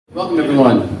Welcome,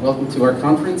 everyone. Welcome to our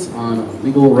conference on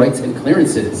legal rights and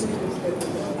clearances.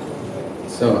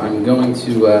 So I'm going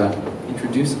to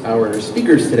introduce our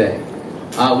speakers today.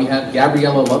 We have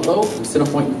Gabriella Ludlow from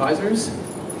Centerpoint Advisors.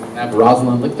 We have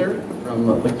Rosalind Lichter from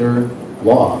Lichter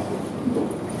Law.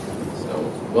 So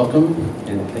welcome,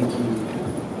 and thank you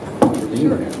for being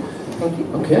here. Thank you.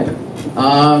 Okay.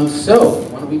 So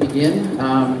why don't we begin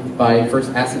by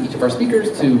first asking each of our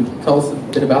speakers to tell us a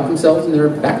bit about themselves and their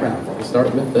background. We'll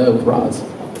start with Roz.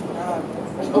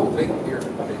 Right here.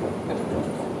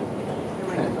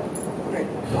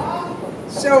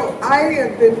 So I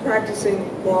have been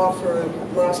practicing law for the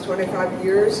last 25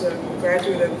 years. I'm a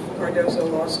graduate of Cardozo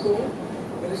Law School.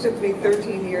 But it took me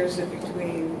 13 years in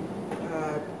between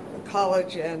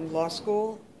college and law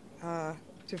school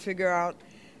to figure out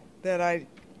that I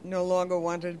no longer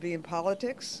wanted to be in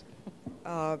politics,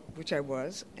 which I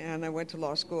was, and I went to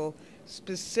law school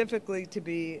specifically to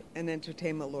be an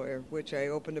entertainment lawyer, which I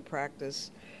opened a practice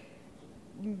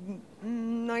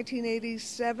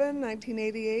 1987,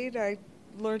 1988. I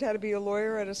learned how to be a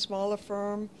lawyer at a smaller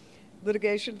firm,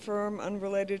 litigation firm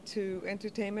unrelated to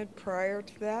entertainment prior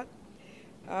to that.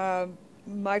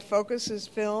 My focus is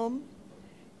film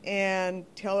and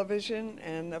television,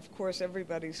 and of course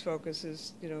everybody's focus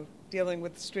is, dealing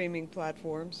with streaming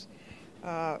platforms.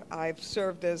 I've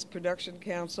served as production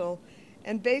counsel,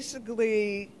 and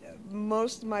basically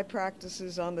most of my practice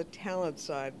is on the talent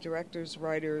side, directors,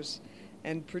 writers,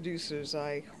 and producers.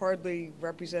 I hardly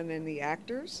represent any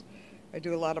actors. I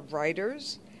do a lot of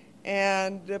writers,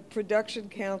 and the production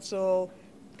counsel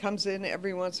comes in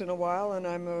every once in a while, and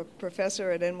I'm a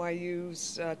professor at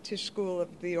NYU's Tisch School of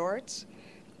the Arts,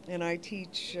 and I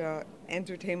teach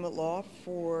entertainment law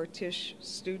for Tisch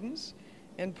students.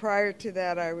 And prior to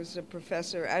that, I was a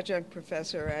professor, adjunct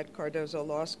professor at Cardozo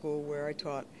Law School, where I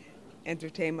taught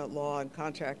entertainment law and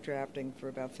contract drafting for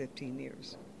about 15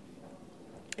 years.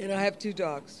 And I have 2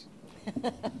 dogs,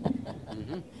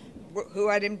 who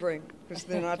I didn't bring, because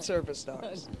they're not service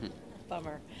dogs.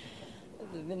 Bummer. This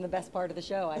has been the best part of the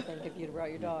show, I think, if you'd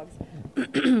brought your dogs.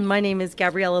 My name is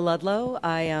Gabriella Ludlow.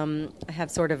 I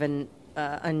have sort of an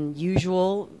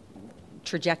unusual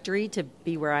trajectory to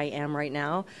be where I am right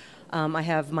now. I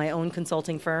have my own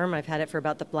consulting firm. I've had it for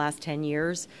about the last 10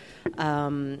 years.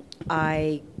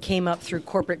 I came up through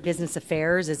corporate business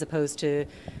affairs as opposed to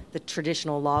the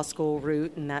traditional law school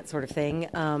route and that sort of thing.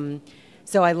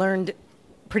 So I learned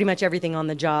pretty much everything on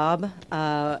the job,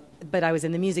 but I was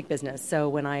in the music business. So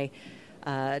when I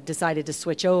decided to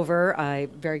switch over, a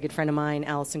very good friend of mine,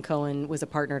 Allison Cohen, was a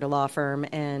partner at a law firm,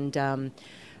 and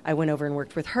I went over and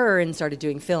worked with her and started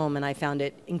doing film, and I found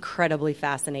it incredibly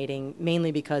fascinating,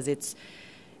 mainly because it's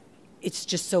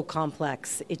just so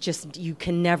complex. You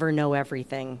can never know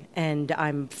everything, and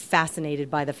I'm fascinated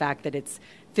by the fact that it's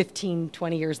 15,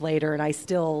 20 years later, and I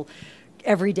still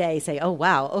every day say, oh,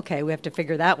 wow, okay, we have to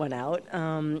figure that one out.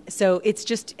 So it's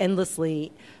just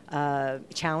endlessly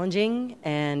challenging,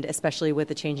 and especially with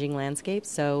the changing landscape.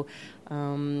 So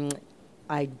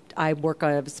I work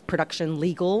as production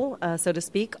legal, so to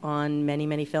speak, on many,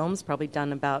 many films, probably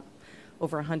done about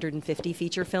over 150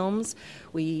 feature films.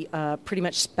 We pretty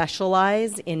much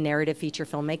specialize in narrative feature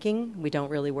filmmaking. We don't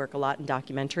really work a lot in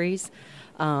documentaries.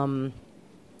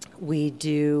 We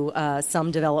do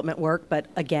some development work, but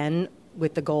again,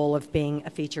 with the goal of being a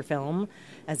feature film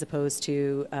as opposed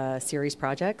to series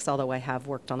projects, although I have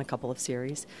worked on a couple of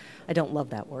series. I don't love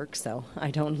that work, so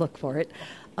I don't look for it.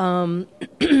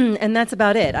 And that's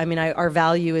about it. I mean, our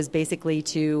value is basically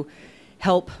to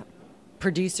help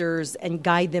producers and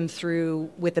guide them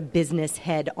through with a business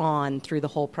head on through the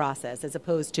whole process, as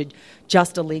opposed to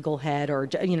just a legal head, or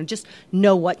just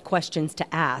know what questions to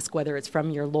ask, whether it's from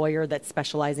your lawyer that's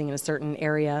specializing in a certain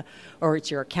area or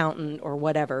it's your accountant or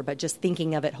whatever, but just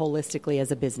thinking of it holistically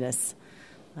as a business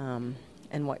and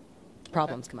what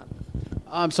problems come up.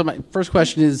 So my first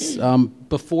question is,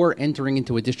 before entering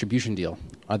into a distribution deal,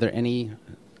 are there any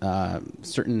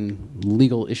certain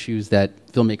legal issues that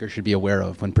filmmakers should be aware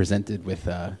of when presented with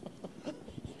Well,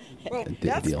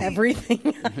 the deal?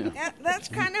 Everything. That's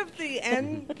kind of the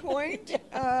end point.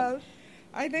 I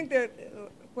think that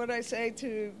what I say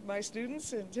to my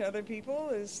students and to other people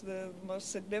is the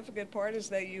most significant part is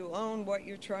that you own what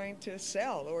you're trying to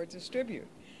sell or distribute.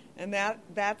 And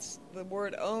that's the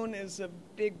word own is a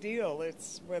big deal.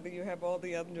 It's whether you have all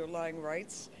the underlying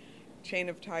rights, chain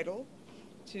of title,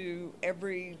 to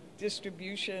every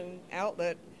distribution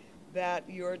outlet that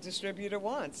your distributor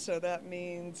wants. So that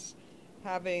means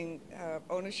having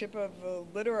ownership of a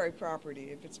literary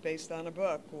property, if it's based on a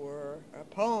book or a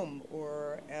poem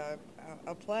or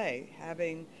a play,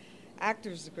 having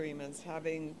actors agreements,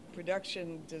 having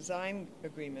production design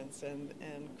agreements and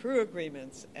crew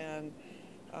agreements, and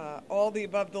all the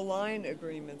above-the-line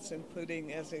agreements,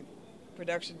 including as a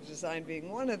production design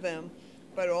being one of them,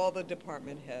 but all the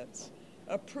department heads.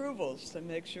 Approvals, to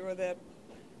make sure that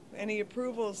any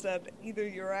approvals that either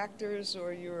your actors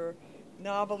or your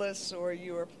novelists or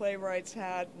your playwrights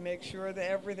had, make sure that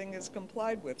everything is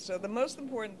complied with. So the most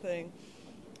important thing,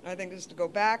 I think, is to go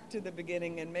back to the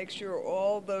beginning and make sure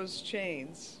all those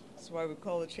chains, that's why we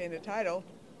call it chain of title,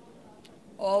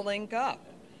 all link up.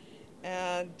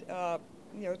 And,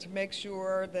 to make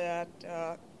sure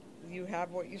that you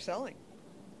have what you're selling.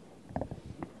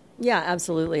 Yeah,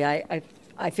 absolutely.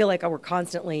 I feel like we're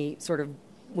constantly sort of,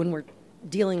 when we're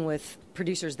dealing with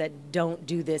producers that don't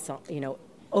do this,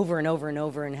 over and over and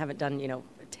over and haven't done,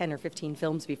 10 or 15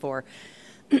 films before,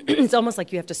 it's almost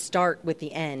like you have to start with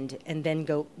the end and then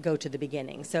go to the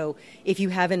beginning. So if you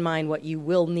have in mind what you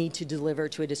will need to deliver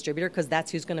to a distributor, because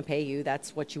that's who's going to pay you,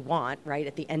 that's what you want, right?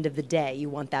 At the end of the day, you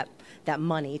want that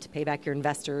money to pay back your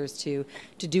investors, to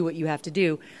do what you have to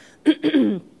do.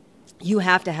 You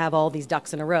have to have all these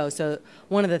ducks in a row. So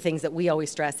one of the things that we always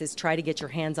stress is try to get your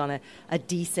hands on a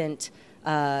decent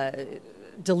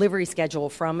delivery schedule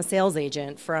from a sales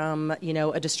agent, from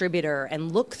a distributor,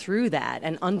 and look through that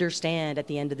and understand at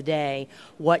the end of the day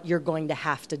what you're going to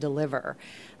have to deliver.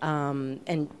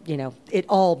 It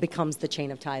all becomes the chain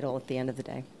of title at the end of the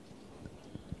day.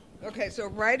 Okay, so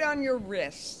right on your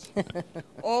wrist,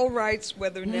 all rights,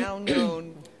 whether now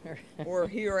known or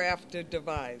hereafter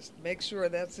devised. Make sure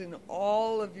that's in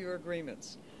all of your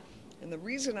agreements. And the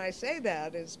reason I say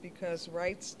that is because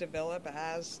rights develop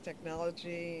as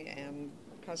technology and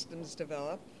customs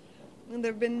develop. And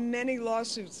there have been many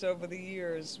lawsuits over the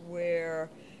years where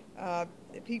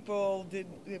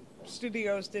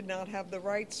studios did not have the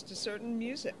rights to certain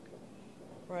music,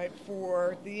 right,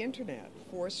 for the internet,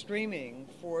 for streaming,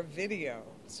 for video.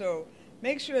 So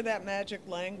make sure that magic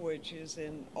language is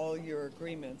in all your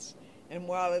agreements. And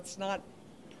while it's not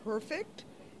perfect,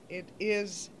 it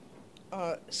is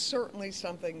certainly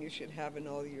something you should have in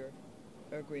all your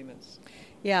agreements.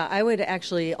 Yeah, I would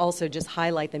actually also just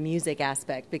highlight the music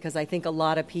aspect, because I think a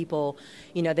lot of people,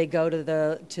 they go to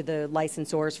the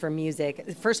licensors for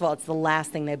music. First of all, it's the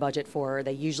last thing they budget for.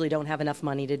 They usually don't have enough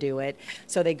money to do it.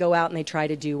 So they go out and they try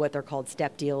to do what they're called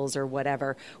step deals or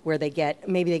whatever, where they get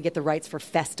the rights for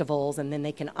festivals, and then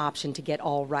they can option to get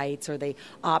all rights, or they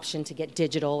option to get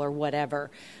digital or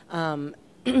whatever.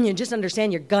 You just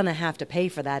understand you're going to have to pay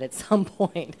for that at some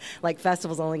point. Like,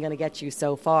 festival's only going to get you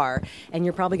so far, and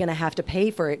you're probably going to have to pay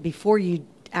for it before you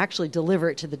actually deliver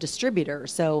it to the distributor.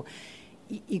 So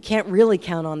you can't really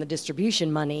count on the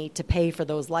distribution money to pay for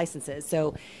those licenses.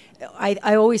 So I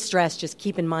always stress, just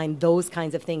keep in mind those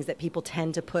kinds of things that people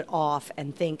tend to put off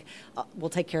and think, we'll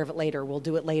take care of it later, we'll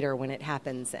do it later when it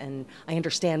happens. And I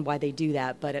understand why they do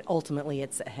that, but ultimately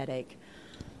it's a headache.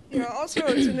 Also,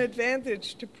 it's an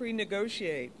advantage to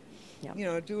pre-negotiate.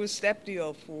 Yep. Do a step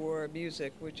deal for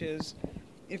music, which is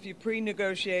if you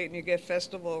pre-negotiate and you get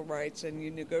festival rights and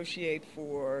you negotiate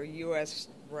for U.S.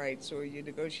 rights or you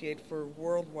negotiate for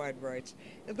worldwide rights,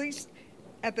 at least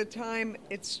at the time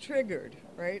it's triggered,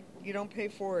 right? You don't pay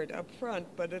for it up front,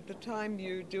 but at the time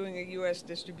you're doing a U.S.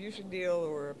 distribution deal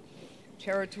or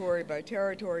territory by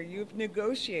territory, you've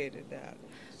negotiated that.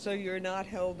 So you're not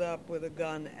held up with a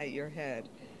gun at your head.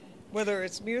 Whether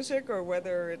it's music or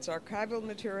whether it's archival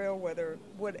material,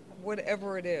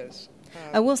 whatever it is.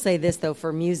 I will say this, though,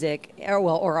 for music,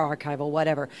 or archival,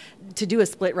 whatever, to do a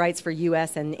split rights for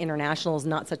U.S. and international is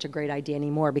not such a great idea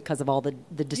anymore because of all the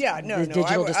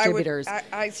digital distributors.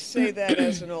 I say that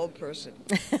as an old person.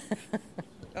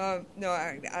 I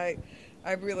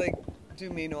really do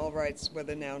mean all rights,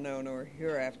 whether now known or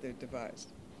hereafter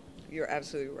devised. You're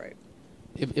absolutely right.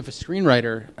 If a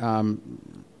screenwriter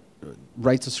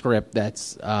writes a script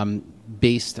that's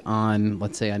based on,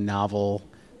 let's say, a novel,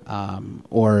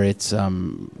 or it's a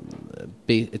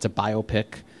biopic,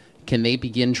 can they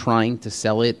begin trying to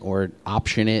sell it or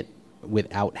option it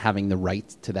without having the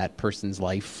rights to that person's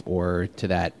life or to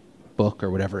that book or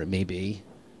whatever it may be?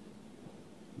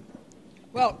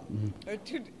 Well,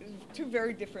 two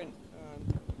very different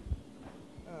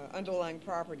underlying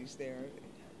properties there.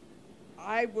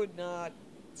 I would not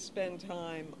spend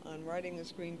time on writing a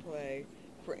screenplay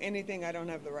for anything I don't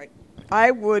have the right.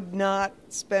 I would not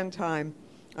spend time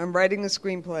on writing a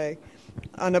screenplay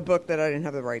on a book that I didn't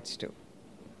have the rights to,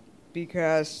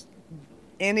 because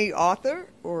any author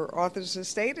or author's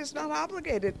estate is not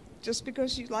obligated just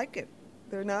because you like it.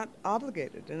 They're not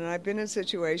obligated. And I've been in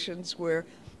situations where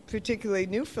particularly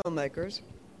new filmmakers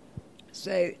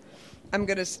say, I'm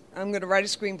going to write a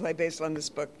screenplay based on this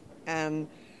book, and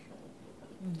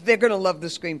they're going to love the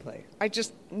screenplay. I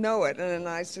just know it. And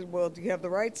I said, well, do you have the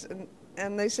rights?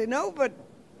 And they say, no, but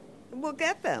we'll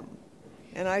get them.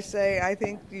 And I say, I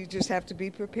think you just have to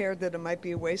be prepared that it might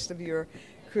be a waste of your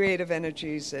creative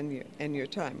energies and your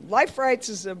time. Life rights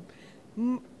is a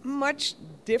much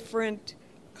different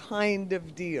kind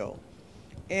of deal.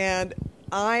 And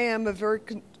I am a very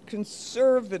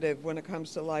conservative when it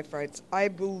comes to life rights. I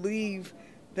believe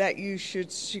that you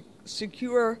should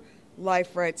secure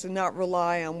life rights and not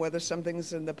rely on whether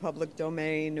something's in the public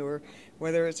domain or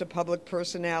whether it's a public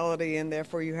personality and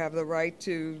therefore you have the right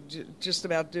to just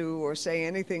about do or say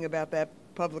anything about that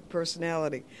public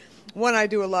personality. One, I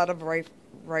do a lot of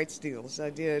rights deals. I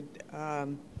did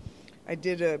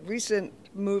a recent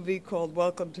movie called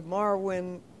Welcome to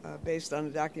Marwin, based on a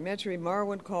documentary,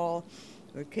 Marwin Call,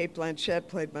 with Cate Blanchett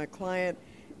played my client.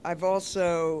 I've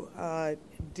also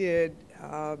did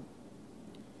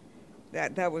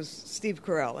that was Steve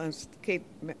Carell, and Cate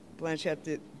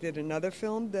Blanchett did another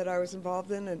film that I was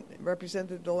involved in and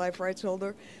represented the life rights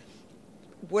holder.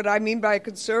 What I mean by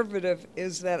conservative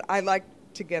is that I like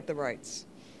to get the rights.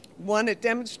 One, it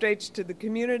demonstrates to the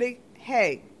community,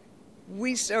 hey,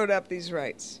 we sewed up these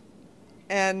rights.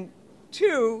 And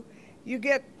two, you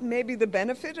get maybe the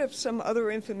benefit of some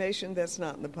other information that's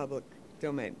not in the public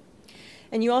domain.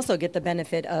 And you also get the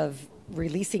benefit of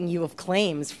releasing you of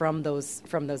claims from those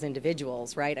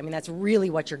individuals, right? I mean, that's really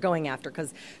what you're going after,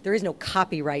 because there is no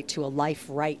copyright to a life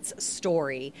rights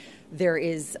story. There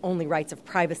is only rights of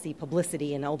privacy,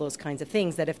 publicity, and all those kinds of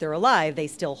things that if they're alive, they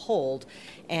still hold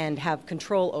and have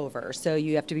control over. So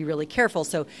you have to be really careful.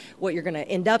 So what you're going to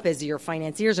end up is your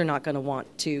financiers are not going to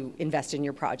want to invest in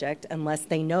your project unless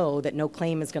they know that no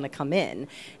claim is going to come in.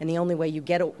 And the only way you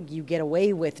get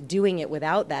away with doing it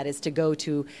without that is to go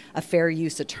to a fair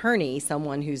use attorney,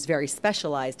 someone who's very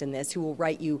specialized in this, who will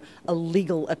write you a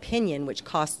legal opinion, which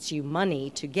costs you money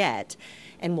to get,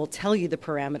 and will tell you the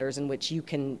parameters in which you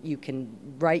can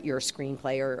write your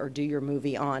screenplay or do your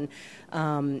movie on,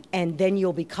 and then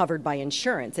you'll be covered by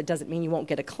insurance. It doesn't mean you won't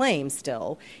get a claim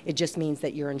still. It just means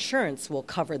that your insurance will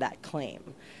cover that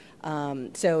claim.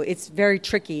 So it's very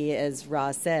tricky, as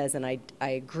Roz says, and I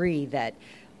agree that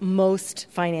most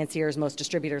financiers, most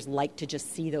distributors like to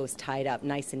just see those tied up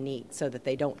nice and neat so that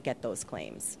they don't get those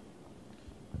claims.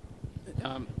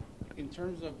 In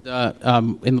terms of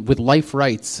the with life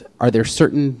rights, are there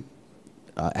certain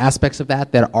aspects of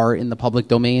that are in the public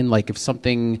domain? Like if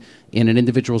something in an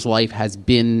individual's life has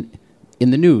been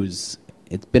in the news,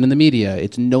 it's been in the media,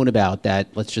 it's known about that,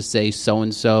 let's just say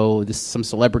so-and-so, some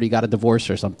celebrity got a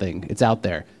divorce or something, it's out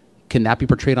there. Can that be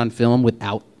portrayed on film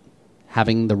without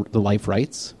having the life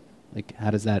rights? Like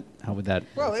how would that?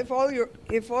 Well, if all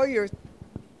you're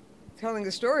telling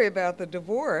a story about the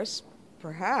divorce,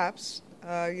 perhaps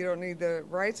you don't need the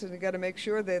rights, and you got to make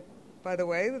sure that, by the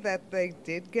way, that they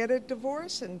did get a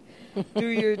divorce, and do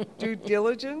your due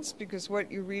diligence, because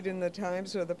what you read in the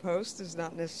Times or the Post is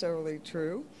not necessarily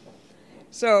true.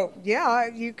 So, yeah,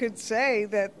 you could say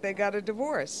that they got a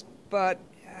divorce, but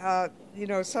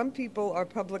some people are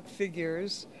public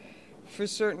figures for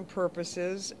certain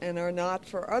purposes and are not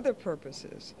for other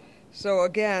purposes. So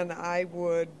again, I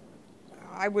would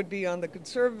be on the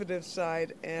conservative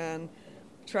side and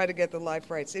try to get the life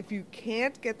rights. If you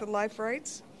can't get the life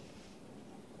rights,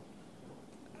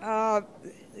 a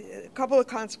couple of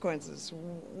consequences.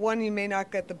 One, you may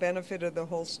not get the benefit of the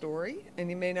whole story, and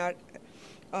you may not,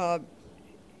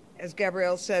 as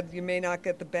Gabrielle said, you may not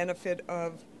get the benefit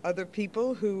of other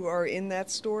people who are in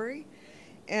that story.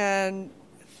 And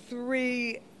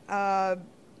three,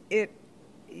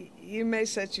 you may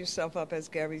set yourself up, as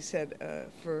Gabby said,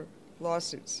 for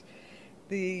lawsuits.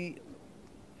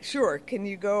 Sure, can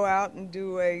you go out and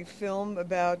do a film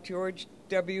about George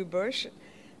W. Bush?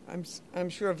 I'm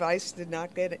sure Vice did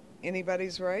not get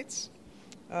anybody's rights,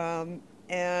 but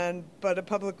a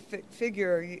public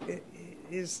figure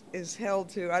is held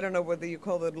to, I don't know whether you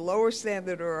call it a lower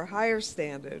standard or a higher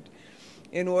standard,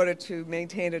 in order to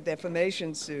maintain a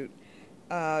defamation suit.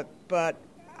 But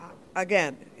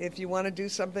again, if you want to do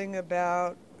something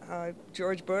about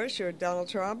George Bush or Donald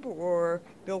Trump or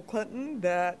Bill Clinton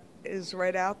that is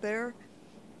right out there,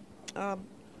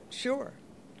 sure,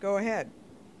 go ahead.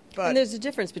 But and there's a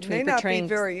difference between portraying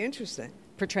very interesting.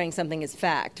 Portraying something as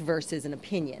fact versus an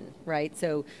opinion, right?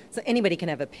 So anybody can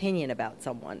have opinion about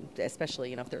someone,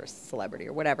 especially if they're a celebrity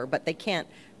or whatever, but they can't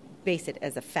base it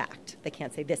as a fact. They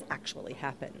can't say this actually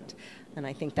happened, and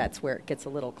I think that's where it gets a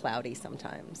little cloudy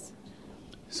sometimes.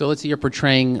 So let's say you're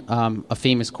portraying a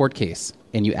famous court case,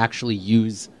 and you actually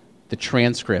use the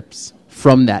transcripts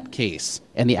from that case,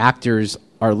 and the actors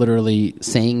are literally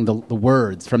saying the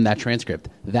words from that transcript,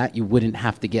 that you wouldn't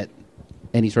have to get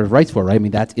any sort of rights for, right? I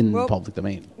mean, that's in the public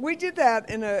domain. We did that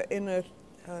in a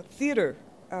theater.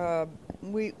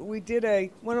 We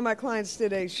did one of my clients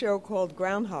did a show called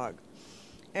Groundhog,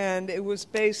 and it was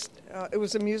based. It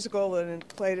was a musical and it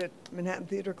played at Manhattan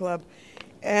Theater Club,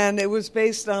 and it was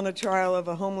based on a trial of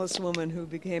a homeless woman who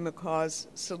became a cause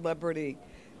celebrity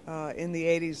in the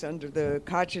 80s under the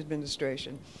Koch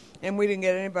administration. And we didn't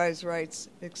get anybody's rights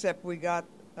except we got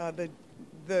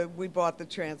we bought the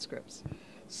transcripts,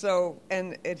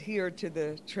 and adhered to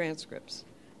the transcripts.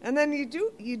 And then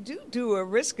you do a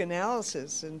risk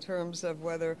analysis in terms of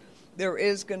whether there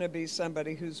is going to be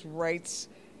somebody whose rights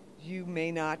you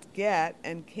may not get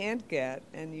and can't get,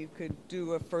 and you could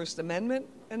do a First Amendment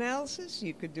analysis,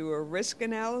 you could do a risk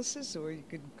analysis, or you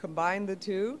could combine the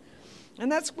two.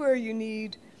 And that's where you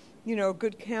need,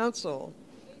 good counsel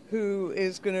who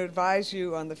is going to advise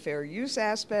you on the fair use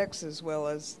aspects as well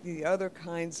as the other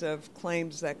kinds of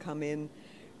claims that come in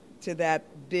to that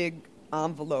big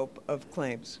envelope of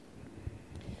claims.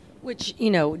 Which,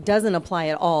 doesn't apply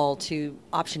at all to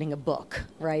optioning a book,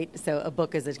 right? So a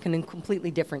book is a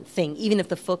completely different thing, even if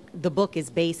the book is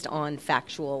based on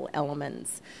factual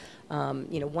elements.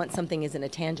 Once something is in a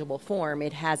tangible form,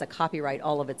 it has a copyright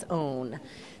all of its own.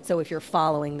 So if you're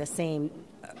following the same,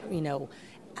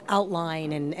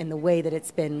 outline and the way that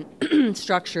it's been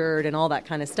structured and all that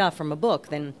kind of stuff from a book,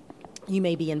 then you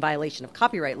may be in violation of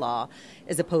copyright law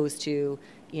as opposed to,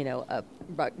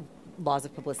 laws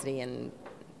of publicity and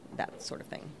that sort of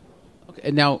thing. Okay.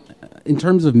 And now, in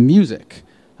terms of music,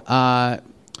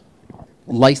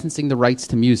 licensing the rights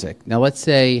to music. Now, let's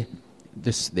say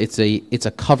it's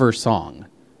a cover song.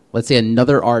 Let's say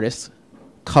another artist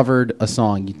covered a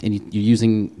song, and you're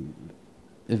using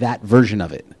that version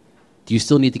of it. Do you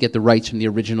still need to get the rights from the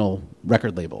original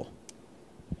record label?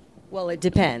 Well, it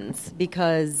depends,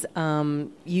 because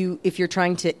if you're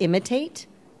trying to imitate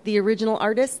the original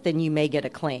artist, then you may get a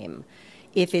claim.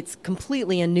 If it's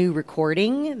completely a new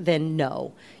recording, then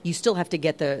no. You still have to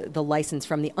get the license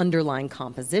from the underlying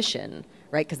composition,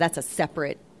 right? Because that's a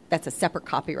separate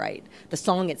copyright. The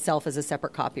song itself is a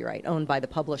separate copyright owned by the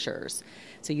publishers.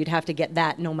 So you'd have to get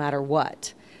that no matter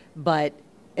what. But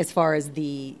as far as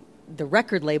the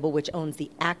record label, which owns the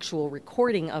actual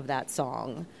recording of that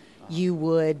song, you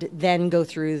would then go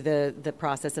through the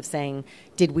process of saying,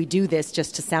 did we do this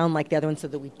just to sound like the other one so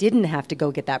that we didn't have to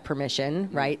go get that permission,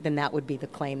 right? Then that would be the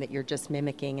claim that you're just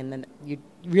mimicking, and then you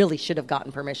really should have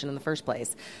gotten permission in the first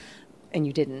place, and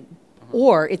you didn't.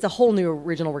 Or it's a whole new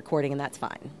original recording, and that's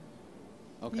fine.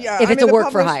 Okay. Yeah, if it's a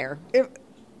work for hire. If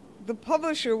the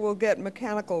publisher will get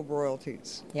mechanical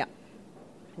royalties. Yeah.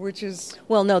 Which is...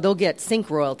 Well, no, they'll get sync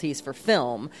royalties for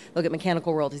film. They'll get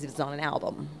mechanical royalties if it's on an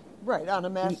album. Right, on a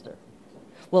master.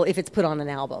 Well, if it's put on an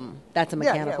album, that's a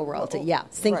mechanical royalty. Yeah,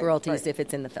 sync royalties if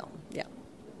it's in the film. Yeah.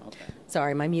 Okay.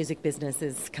 Sorry, my music business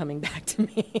is coming back to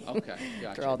me. Okay, gotcha.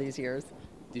 After all these years.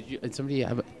 Did you? And somebody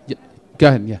have? Go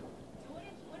ahead. Yeah. What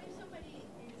if somebody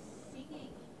is singing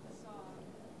a song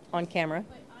on camera?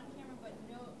 But there's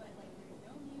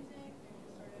no music,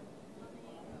 they're just sort of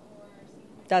humming or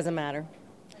singing. Doesn't matter.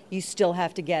 You still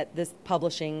have to get this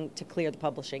publishing to clear the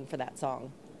publishing for that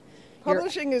song.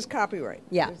 Publishing is copyright.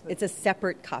 Yeah, it's a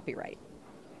separate copyright.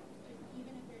 Even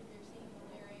if they're singing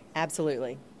the lyrics.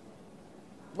 Absolutely.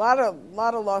 Lot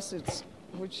of lawsuits,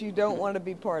 which you don't want to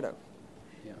be part of.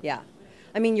 Yeah.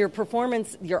 I mean, your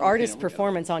artist's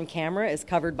performance on camera is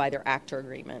covered by their actor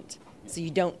agreement. So you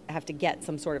don't have to get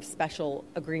some sort of special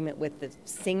agreement with the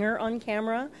singer on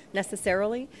camera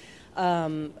necessarily.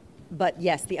 But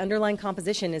yes, the underlying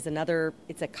composition is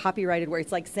it's a copyrighted where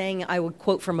it's like saying I would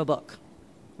quote from a book.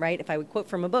 Right? If I would quote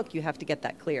from a book, you have to get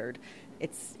that cleared.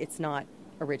 It's not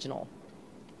original.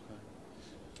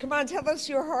 Come on, tell us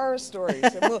your horror stories,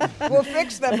 and we'll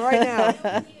fix them right now.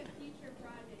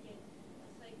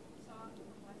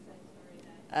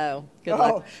 Oh, good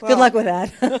luck. Well, good luck with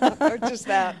that. Or just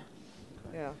that.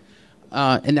 Yeah.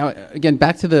 And now, again,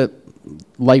 back to the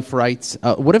life rights.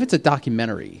 What if it's a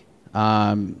documentary?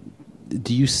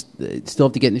 Do you still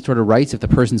have to get any sort of rights if the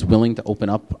person's willing to open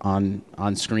up on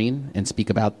screen and speak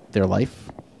about their life?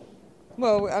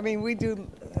 Well, I mean, we do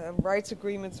rights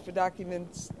agreements for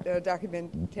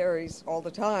documentaries all the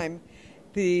time.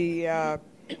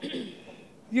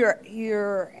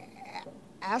 You're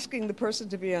asking the person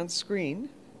to be on screen,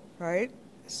 right?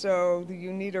 So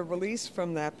you need a release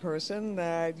from that person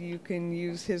that you can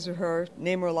use his or her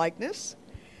name or likeness.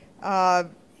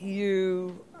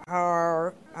 You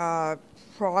are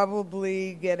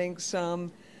probably getting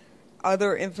some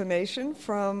other information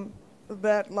from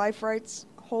that life rights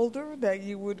holder that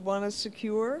you would want to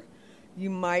secure. You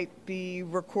might be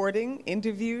recording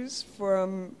interviews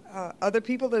from other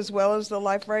people as well as the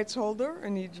life rights holder,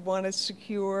 and you'd want to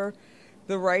secure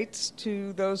the rights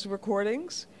to those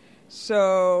recordings.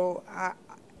 So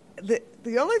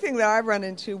the only thing that I run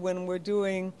into when we're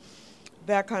doing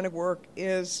that kind of work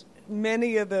is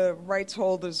many of the rights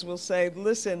holders will say,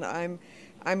 listen, I'm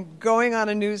going on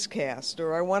a newscast,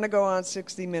 or I want to go on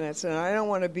 60 Minutes, and I don't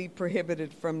want to be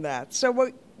prohibited from that. So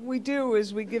what we do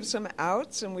is we give some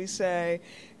outs, and we say,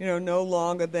 no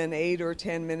longer than 8 or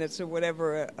 10 minutes or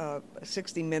whatever a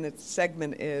 60-minute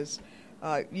segment is,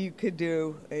 you could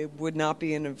do. It would not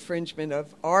be an infringement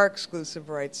of our exclusive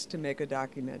rights to make a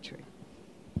documentary.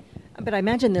 But I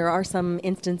imagine there are some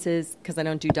instances, because I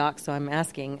don't do docs, so I'm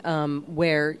asking,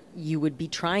 where you would be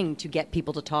trying to get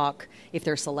people to talk if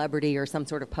they're a celebrity or some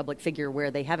sort of public figure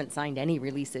where they haven't signed any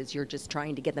releases. You're just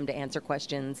trying to get them to answer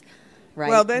questions, right?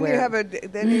 Well, then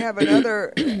you have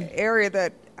another area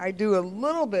that I do a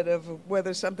little bit of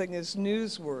whether something is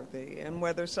newsworthy and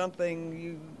whether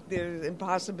something there's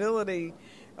impossibility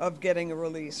of getting a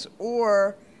release,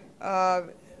 or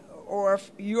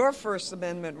your First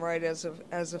Amendment right as a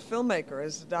filmmaker,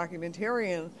 as a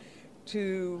documentarian,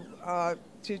 to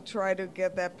try to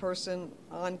get that person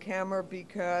on camera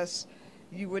because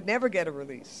you would never get a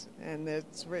release, and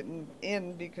it's written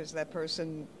in because that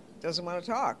person doesn't want to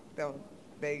talk.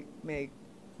 They may,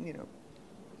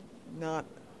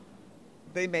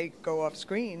 they may go off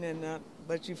screen and not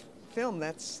let you film.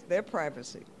 That's their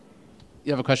privacy.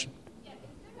 You have a question?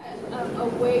 A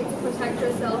way to protect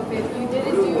yourself if you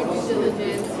didn't do your due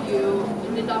diligence,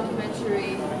 in the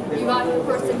documentary, you got the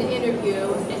person to interview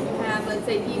and you have, let's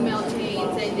say, email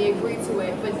chain saying they agree to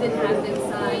it, but didn't have them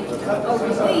sign a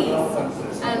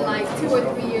release, and like 2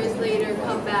 or 3 years later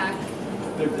come back.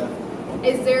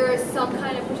 Is there some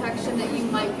kind of protection that you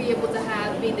might be able to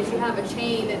have, being that you have a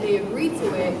chain that they agree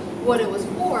to it, what it was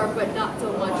for, but not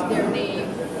so much their name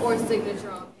or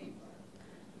signature on paper?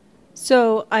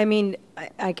 So, I mean,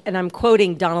 and I'm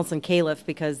quoting Donaldson Califf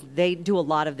because they do a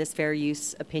lot of this fair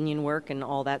use opinion work and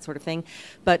all that sort of thing.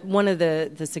 But one of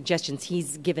the suggestions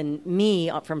he's given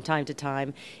me from time to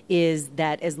time is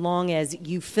that as long as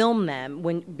you film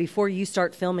them, before you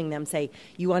start filming them, say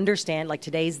you understand, like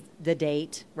today's the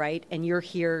date, right? And you're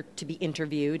here to be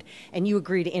interviewed, and you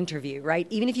agree to interview, right?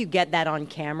 Even if you get that on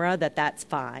camera, that's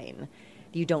fine.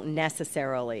 You don't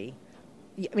necessarily...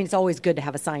 I mean, it's always good to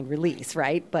have a signed release,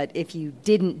 right? But if you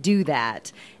didn't do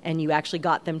that and you actually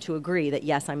got them to agree that,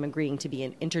 yes, I'm agreeing to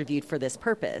be interviewed for this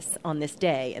purpose on this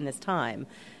day and this time,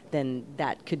 then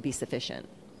that could be sufficient.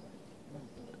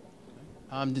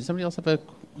 Did somebody else have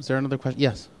was there another question?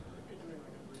 Yes.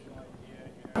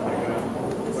 Like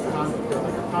a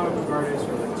comic book artist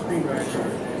or like a screenwriter,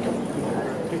 and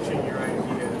you're pitching your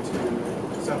idea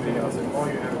to somebody else, and all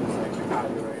you have is like the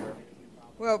copyright.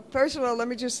 Well, first of all, let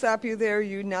me just stop you there.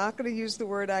 You're not going to use the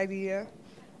word idea.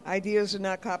 Ideas are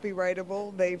not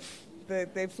copyrightable. They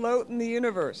float in the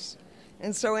universe,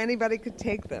 and so anybody could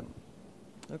take them.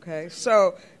 Okay,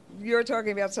 so you're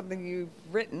talking about something you've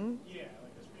written. Yeah, like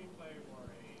a screenplay or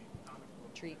a comic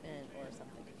book. Treatment or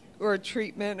something. Or a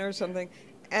treatment or something.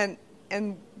 And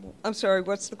I'm sorry,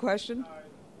 what's the question?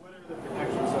 What are the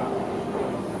protections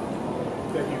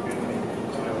that you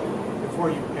can,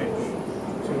 before you pitch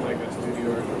to like a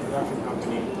studio or a production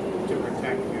company to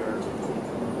protect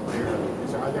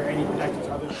are there any protections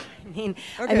other than...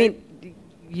 I mean,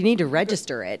 you need to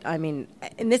register it. I mean,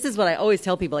 and this is what I always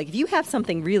tell people. Like, if you have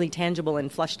something really tangible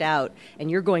and fleshed out and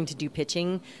you're going to do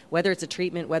pitching, whether it's a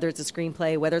treatment, whether it's a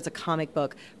screenplay, whether it's a comic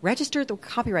book, register at the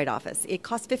Copyright Office. It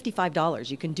costs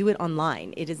 $55. You can do it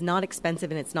online. It is not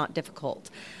expensive and it's not difficult.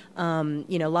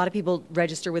 A lot of people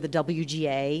register with a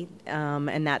WGA,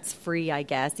 and that's free, I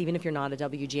guess, even if you're not a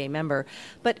WGA member.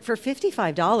 But for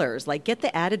 $55, like, get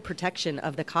the added protection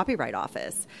of the Copyright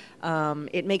Office.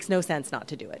 It makes no sense not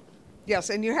to do it.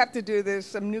 Yes, and you have to do, there's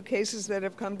some new cases that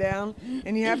have come down,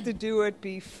 and you have to do it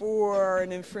before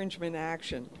an infringement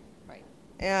action. Right.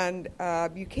 And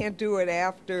you can't do it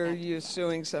after you're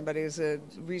suing somebody, as a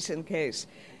recent case.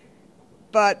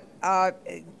 But I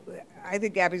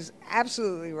think Gabby's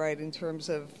absolutely right in terms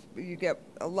of you get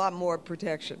a lot more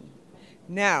protection.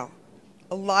 Now,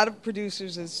 a lot of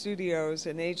producers and studios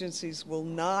and agencies will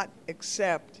not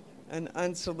accept an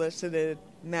unsolicited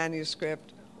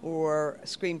manuscript or a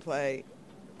screenplay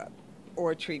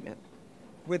or a treatment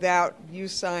without you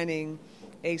signing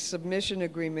a submission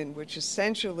agreement, which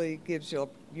essentially gives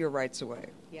your rights away.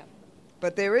 Yeah.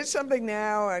 But there is something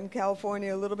now in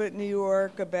California, a little bit in New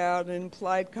York, about an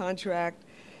implied contract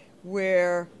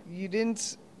where you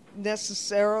didn't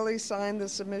necessarily sign the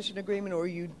submission agreement, or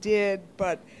you did,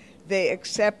 but they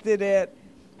accepted it,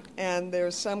 and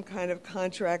there's some kind of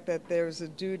contract that there's a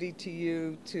duty to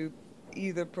you to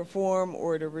either perform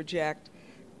or to reject.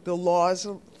 The laws,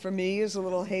 for me, is a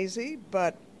little hazy,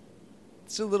 but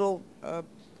it's a little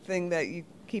thing that you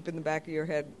keep in the back of your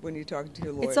head when you're talking to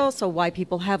your lawyer. It's also why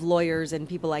people have lawyers and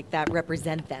people like that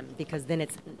represent them, because then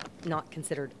it's not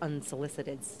considered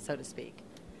unsolicited, so to speak.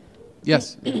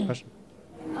 Yes, question.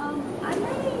 I'm writing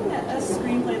a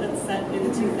screenplay that's set in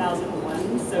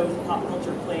 2001, so pop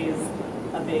culture plays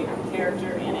a big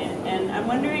character in it. And I'm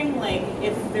wondering, like,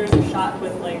 if there's a shot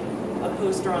with, like, a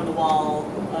poster on the wall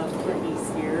of Britney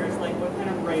Spears, like, what kind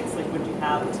of rights, like, would you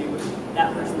have to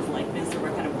that person's likeness, or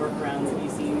what kind of workarounds have you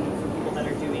seen for people that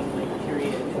are doing, like,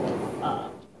 period?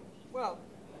 Well,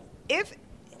 if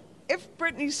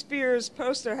Britney Spears'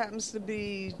 poster happens to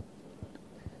be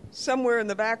somewhere in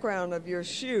the background of your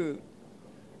shoot,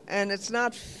 and it's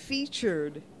not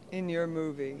featured in your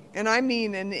movie, and I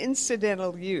mean an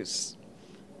incidental use.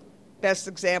 Best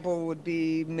example would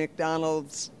be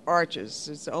McDonald's arches.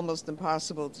 It's almost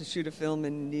impossible to shoot a film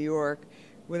in New York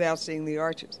without seeing the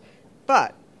arches.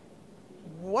 But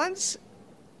once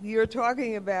you're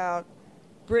talking about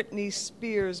Britney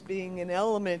Spears being an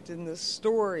element in the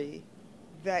story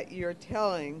that you're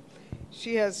telling,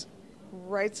 she has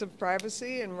rights of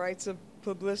privacy and rights of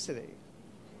publicity.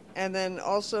 And then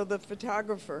also the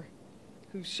photographer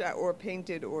who shot or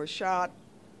painted or shot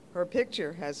her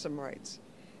picture has some rights.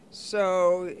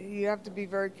 So you have to be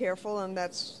very careful, and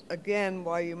that's, again,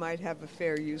 why you might have a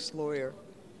fair use lawyer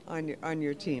on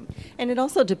your team. And it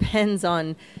also depends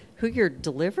on who you're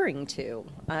delivering to.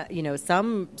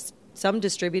 Some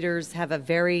distributors have a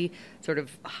very sort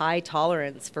of high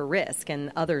tolerance for risk,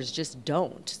 and others just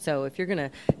don't. So if you're going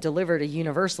to deliver to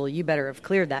Universal, you better have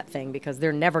cleared that thing, because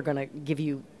they're never going to give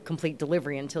you complete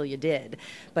delivery until you did.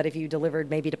 But if you delivered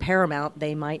maybe to Paramount,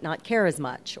 they might not care as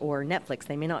much, or Netflix,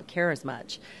 they may not care as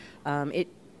much.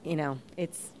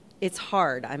 It's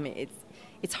hard. I mean,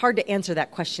 it's hard to answer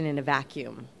that question in a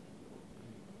vacuum.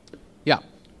 Yeah.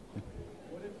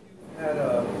 What if you had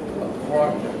a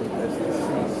partner that's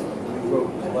deceased, you wrote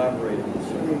collaborated with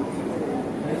him,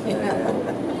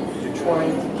 and you're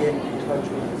trying to get in touch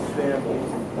with his family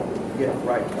to get it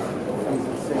right? He's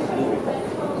in St. Louis,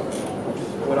 which is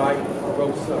what I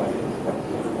wrote something,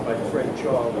 my friend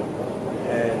Charlie,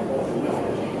 and it's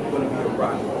going to be a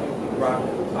rock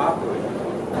opera.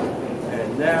 And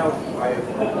now I have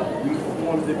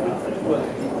reformed it with 2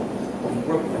 other people in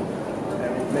Brooklyn, and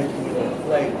we're making it a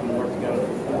play and working on it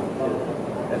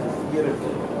as a theater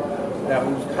group. Now,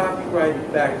 it was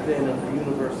copyrighted back then under the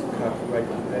Universal Copyright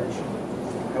Convention.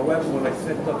 However, when I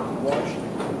sent up to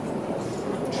Washington,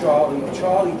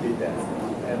 Charlie did that,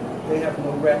 and they have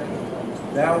no record.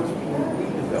 Now it's being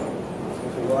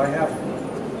redeveloped. So will I have to,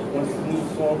 once the new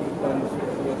song is done,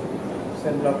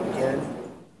 send it up again?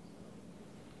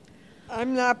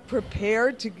 I'm not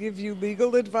prepared to give you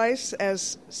legal advice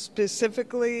as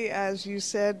specifically as you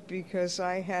said, because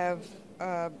I have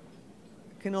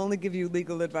can only give you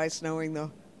legal advice knowing the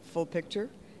full picture.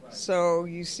 Right. So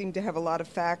you seem to have a lot of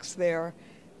facts there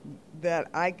that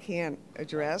I can't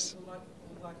address. There's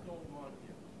a lot going on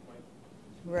here, right?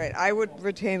 Right. I would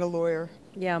retain a lawyer.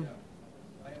 Yeah. I am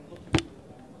looking for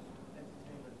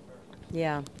entertainment first.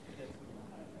 Yeah.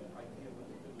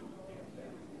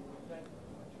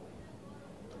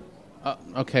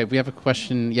 Okay, we have a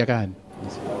question. Yeah, go ahead.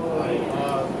 Hi.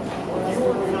 You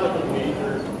work for like a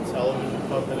major television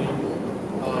company.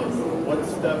 What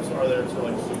steps are there to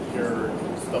like secure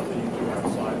stuff that you do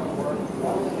outside of work?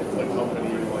 If the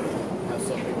company like has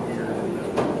something weird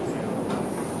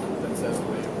that says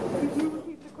illegal. Could you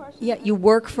repeat the question? Yeah, you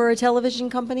work for a television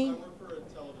company? I work for a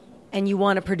television company. And you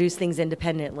want to produce things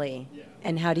independently. Yeah.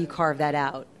 And how do you carve that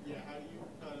out? Yeah, how do you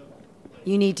kind of like,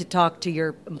 You need to talk to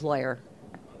your employer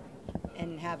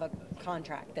and have a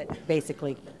contract that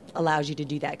basically allows you to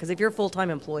do that. Because if you're a full-time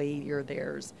employee, you're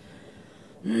theirs.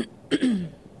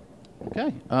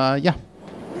 Okay. Yeah. I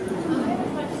have a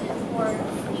question for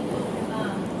people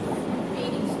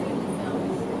creating student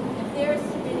films. If they're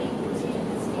submitting to the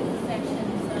student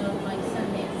sections of like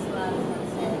Sundance Labs,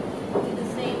 let's say, do the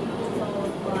same rules all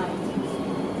apply to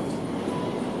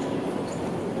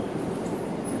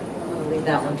I'll leave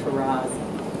that one to Roz.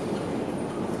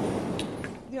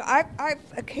 You know, I've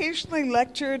occasionally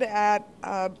lectured at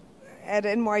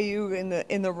NYU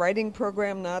in the writing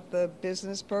program, not the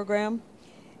business program.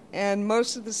 And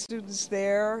most of the students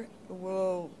there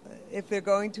will, if they're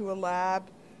going to a lab,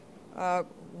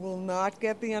 will not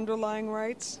get the underlying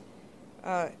rights.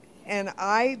 And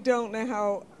I don't know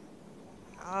how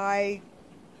I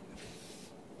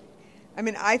I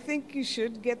mean, I think you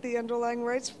should get the underlying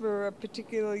rights for a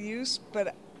particular use,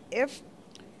 but if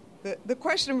the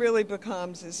question really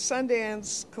becomes, is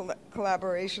Sundance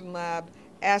Collaboration Lab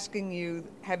asking you,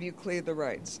 have you cleared the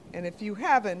rights? And if you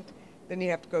haven't, then you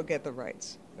have to go get the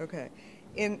rights. Okay.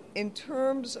 In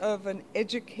terms of an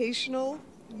educational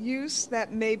use,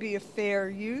 that may be a fair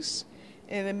use,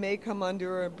 and it may come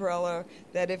under an umbrella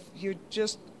that if you're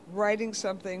just writing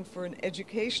something for an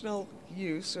educational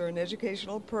use or an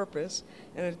educational purpose,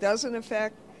 and it doesn't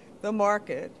affect the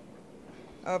market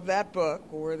of that book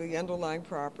or the underlying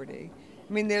property.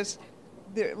 I mean, there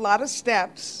are a lot of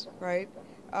steps, right?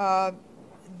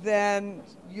 Then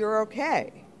you're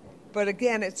okay. But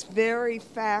again, it's very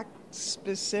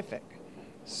fact-specific.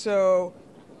 So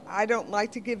I don't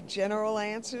like to give general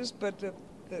answers, but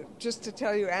just to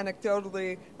tell you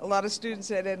anecdotally, a lot of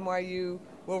students at NYU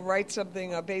will write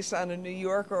something based on a New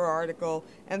Yorker article,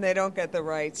 and they don't get the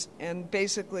rights. And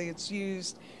basically, it's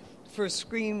used for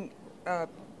screenplay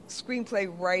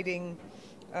writing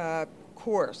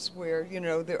course where,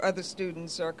 the other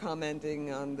students are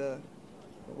commenting on the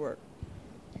work.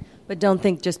 But don't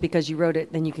think just because you wrote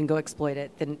it, then you can go exploit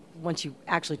it. Then once you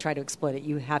actually try to exploit it,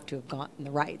 you have to have gotten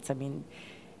the rights. I mean,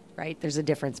 right? There's a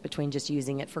difference between just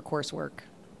using it for coursework.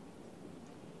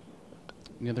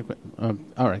 Any other questions?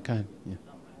 All right, go ahead. Yeah.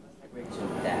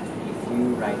 That if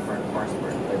you write for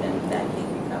coursework, but then that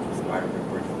thing becomes part of your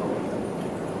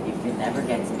portfolio, if it never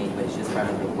gets made, but it's just part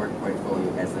of your work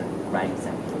portfolio as a writing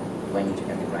sample, do I need to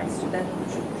get the rights to that? You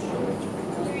should show it.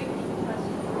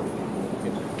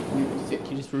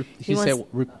 Can you just repeat?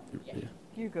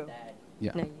 You go.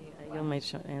 Yeah. No, you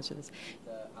might answer this.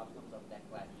 The outcomes of that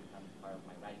class become part of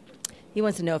my writing portfolio. He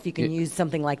wants to know if you can use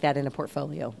something like that in a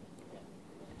portfolio.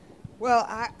 Well,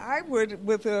 I would,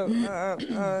 with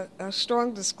a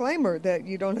strong disclaimer that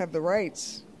you don't have the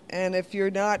rights, and if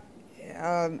you're not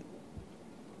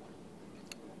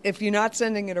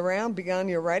sending it around beyond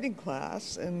your writing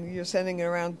class, and you're sending it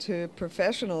around to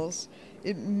professionals,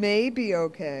 it may be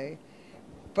okay.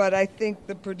 But I think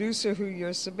the producer who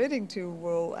you're submitting to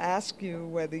will ask you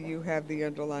whether you have the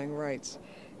underlying rights.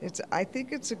 I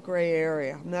think it's a gray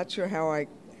area. I'm not sure how I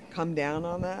come down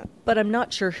on that. But I'm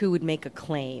not sure who would make a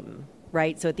claim,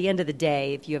 right? So at the end of the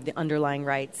day, if you have the underlying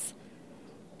rights,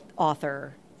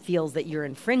 author feels that you're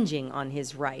infringing on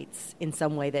his rights in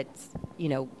some way that's,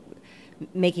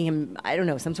 making him,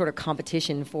 some sort of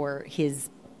competition for his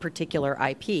particular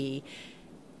IP,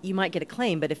 you might get a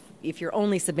claim. But if you're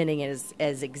only submitting it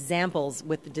as examples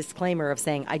with the disclaimer of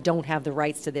saying, I don't have the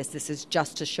rights to this is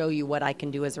just to show you what I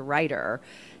can do as a writer,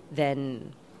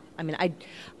 then, I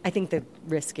think the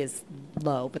risk is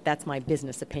low, but that's my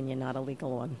business opinion, not a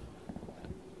legal one.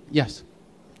 Yes.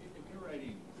 If you're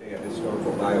writing, say, a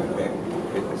historical biopic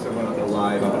with someone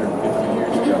alive 150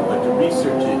 years ago, but to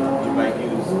research it, you might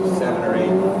use 7 or 8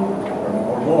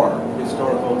 or more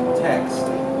historical texts.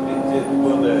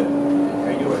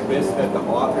 Are you at risk that the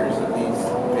authors of these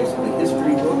basically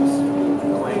history books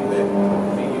claim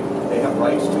that they have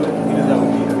rights to it, even though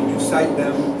you cite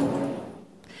them?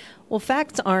 Well,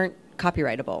 facts aren't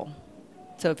copyrightable.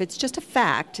 So if it's just a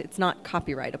fact, it's not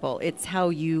copyrightable. It's how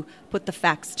you put the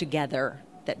facts together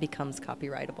that becomes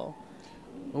copyrightable.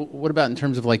 What about in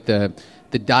terms of like the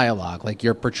dialogue? Like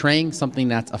you're portraying something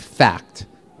that's a fact,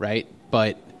 right?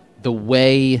 But the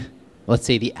way, let's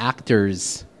say, the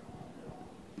actors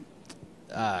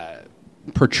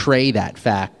portray that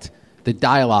fact, the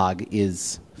dialogue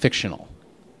is fictional.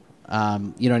 You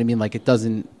know what I mean? Like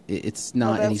it's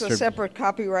not any that's a separate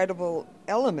copyrightable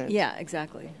element. Yeah,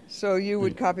 exactly. So you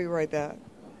would copyright that.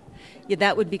 Yeah,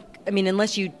 that would be,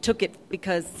 unless you took it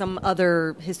because some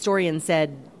other historian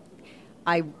said,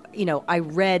 I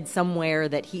read somewhere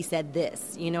that he said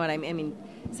this. You know what I mean?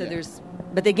 So there's,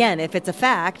 but again, if it's a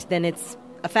fact, then it's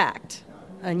a fact.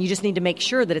 And you just need to make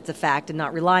sure that it's a fact and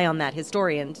not rely on that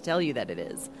historian to tell you that it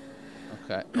is.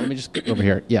 Okay. Let me just go over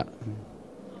here. Yeah.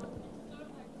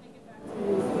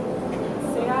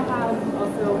 Say I have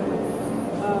a film with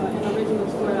an original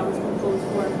story that was composed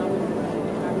for another film,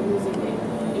 and I'm using it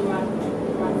in my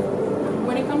film.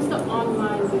 When it comes to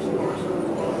online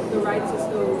distribution, the rights are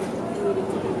still needed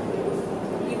to be placed,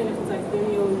 even if it's like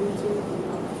video, YouTube.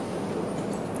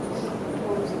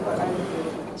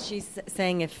 She's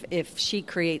saying if she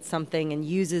creates something and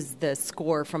uses the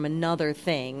score from another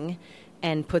thing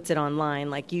and puts it online,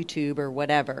 like YouTube or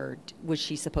whatever, was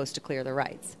she supposed to clear the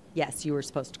rights? Yes, you were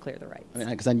supposed to clear the rights.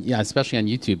 Because especially on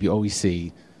YouTube, you always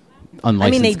see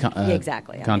unlicensed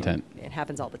exactly. content. It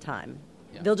happens all the time.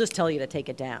 Yeah. They'll just tell you to take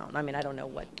it down. I don't know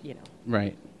what,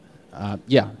 Right.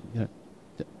 Yeah. Did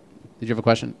you have a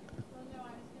question? Well, no, I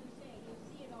was going to say, you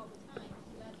see it all the time,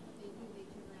 so that's what they do. They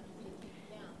turn around and take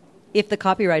if the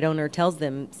copyright owner tells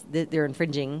them that they're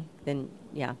infringing, then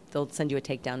yeah, they'll send you a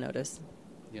takedown notice.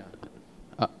 Yeah.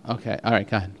 Okay. All right.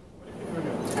 Go ahead. If you're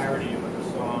doing a parody of a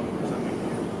song or something,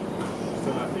 you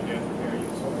still have to get fair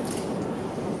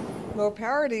use. Well,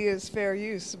 parody is fair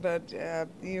use, but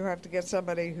you have to get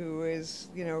somebody who is,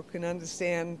 can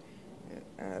understand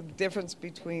the difference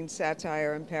between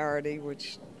satire and parody,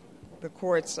 which the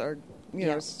courts are,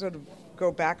 sort of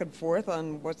go back and forth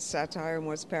on what's satire and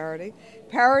what's parody.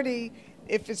 Parody,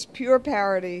 if it's pure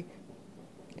parody,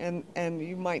 and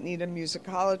you might need a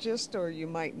musicologist or you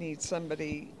might need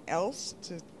somebody else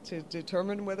to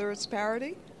determine whether it's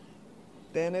parody,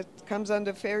 then it comes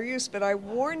under fair use. But I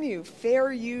warn you,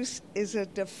 fair use is a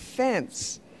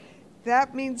defense.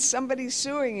 That means somebody's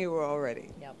suing you already.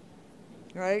 Yep.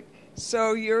 Right?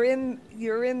 So you're in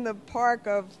the park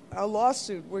of a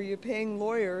lawsuit where you're paying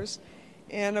lawyers,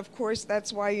 and of course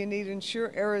that's why you need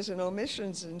errors and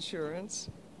omissions insurance,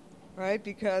 right?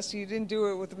 Because you didn't do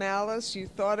it with malice, you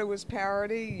thought it was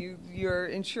parody, your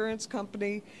insurance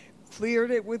company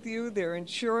cleared it with you, they're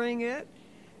insuring it.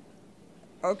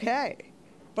 Okay.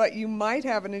 But you might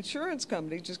have an insurance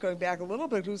company, just going back a little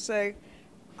bit, who say,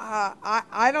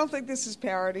 I don't think this is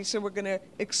parody, so we're going to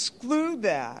exclude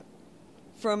that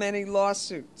from any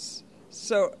lawsuits.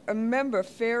 So remember,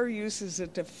 fair use is a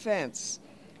defense.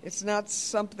 It's not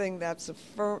something that's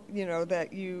that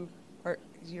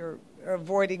you're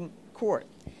avoiding court.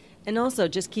 And also,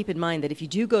 just keep in mind that if you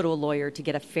do go to a lawyer to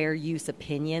get a fair use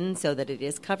opinion so that it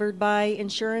is covered by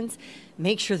insurance,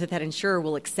 make sure that insurer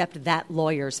will accept that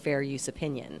lawyer's fair use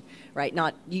opinion, right?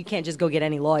 You can't just go get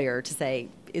any lawyer to say,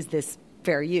 is this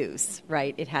fair use,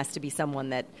 right? It has to be someone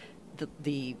that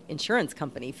the insurance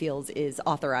company feels is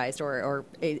authorized or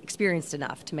experienced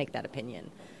enough to make that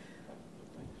opinion.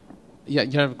 Yeah,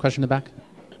 you have a question in the back?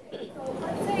 So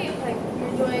let's say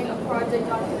you're doing a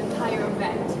project on an entire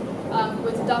event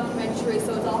with a documentary,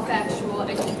 so it's all factual, and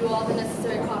you do all the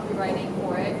necessary copywriting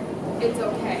for it. It's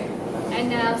okay. And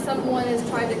now someone has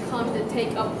tried to come to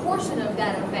take a portion of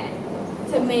that event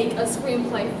to make a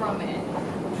screenplay from it.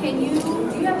 Do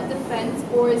you have a defense,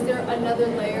 or is there another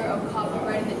layer of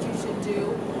copywriting that you should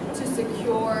do to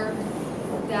secure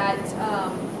that,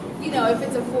 if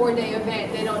it's a 4-day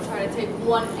event, they don't try to take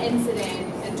one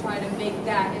incident and try to make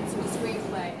that into a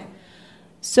screenplay?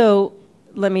 So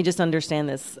let me just understand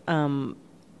this.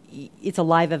 It's a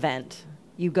live event.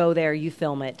 You go there, you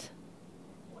film it.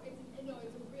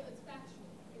 It's factual.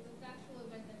 It's a factual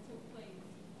event that took place.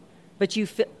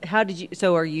 But how did you?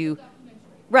 So are you?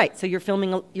 Right. So you're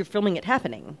filming it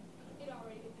happening. It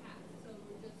already passed. So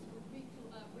we're just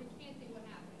recanting what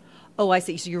happened. Oh, I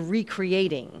see. So you're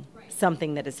recreating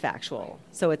something that is factual.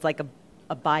 So it's like a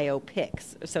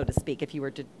biopic, so to speak, if you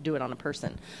were to do it on a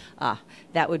person.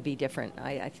 That would be different,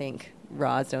 I think,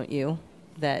 Roz, don't you?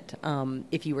 That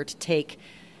if you were to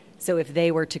if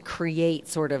they were to create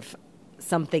sort of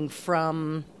something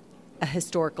from a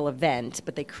historical event,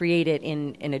 but they create it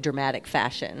in a dramatic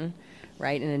fashion,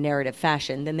 right, in a narrative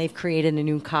fashion, then they've created a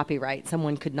new copyright.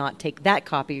 Someone could not take that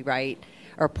copyright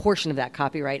or a portion of that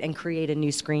copyright and create a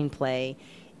new screenplay.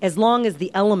 As long as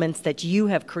the elements that you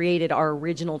have created are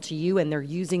original to you and they're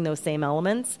using those same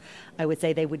elements, I would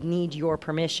say they would need your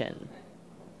permission.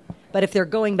 But if they're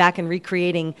going back and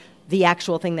recreating the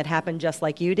actual thing that happened just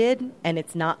like you did, and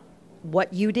it's not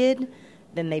what you did,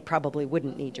 then they probably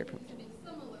wouldn't need your permission. If it's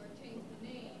similar, change the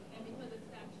name, and because it's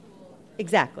factual...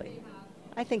 Exactly.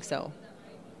 I think so.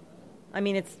 I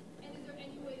mean, it's... And is there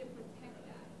any way to protect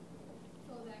that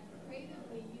so that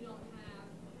creatively you don't have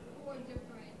 4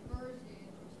 different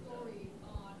versions or stories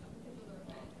on a particular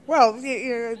event? Well,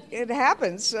 it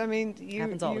happens. I mean,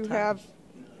 happens all the time. Have,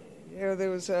 there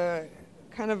was a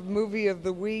kind of movie of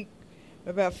the week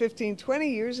about 15, 20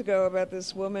 years ago about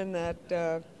this woman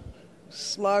that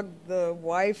slugged the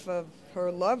wife of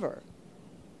her lover,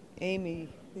 Amy,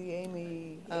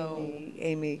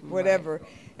 whatever. Right.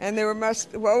 And there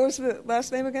what was the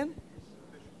last name again?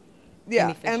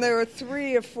 Yeah, and there were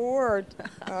 3 or 4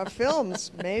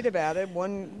 films made about it.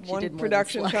 One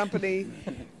production company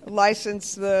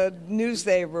licensed the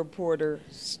Newsday reporter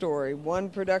story. One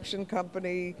production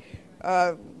company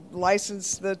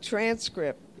licensed the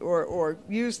transcript or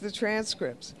used the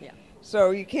transcripts. Yeah.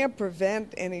 So you can't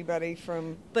prevent anybody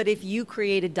from... But if you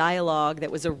created dialogue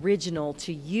that was original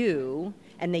to you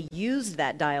and they used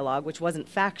that dialogue, which wasn't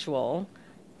factual,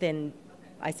 then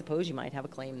I suppose you might have a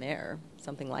claim there,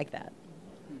 something like that.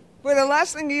 But the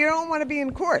last thing, you don't want to be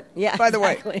in court, by the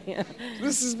way.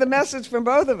 This is the message from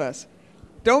both of us.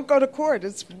 Don't go to court.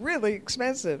 It's really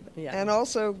expensive. Yeah. And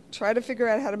also try to figure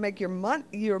out how to make your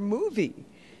movie.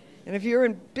 And if you're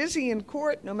busy in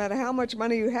court, no matter how much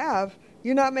money you have,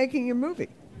 you're not making your movie.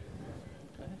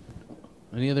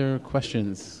 Any other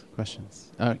questions?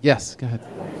 Yes, go ahead.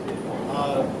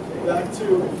 Back to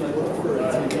if you work for a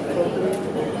TV company,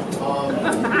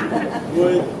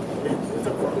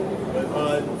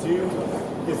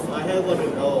 if I had like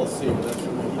an LLC, would that do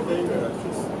anything, or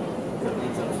that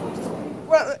means I'm supposed to?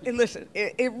 Well, listen,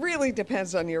 it really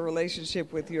depends on your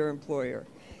relationship with your employer.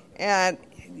 And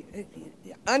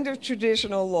under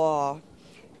traditional law,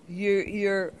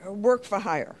 you're work for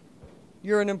hire.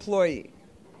 You're an employee.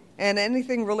 And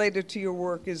anything related to your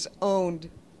work is owned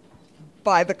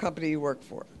by the company you work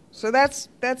for. So that's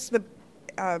the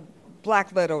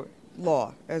black letter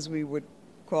law, as we would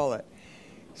call it.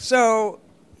 So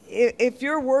if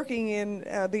you're working in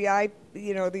the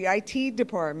IT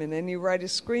department and you write a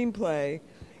screenplay,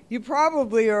 you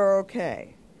probably are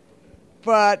okay.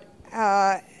 But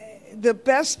the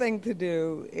best thing to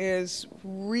do is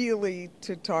really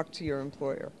to talk to your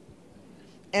employer.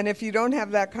 And if you don't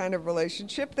have that kind of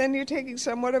relationship, then you're taking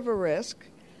somewhat of a risk.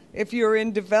 If you're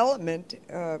in development,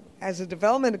 as a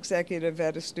development executive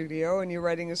at a studio and you're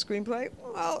writing a screenplay,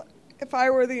 well, if I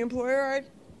were the employer, I'd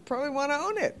probably want to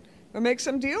own it or make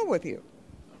some deal with you.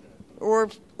 Or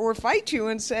fight you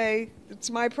and say, it's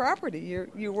my property.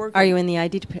 You work. Are you in the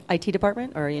IT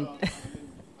department, or are you? I'm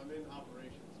in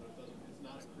operations, so it's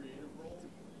not a creative role.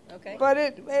 Okay. But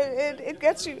it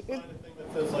gets you. That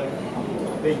says like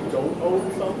they don't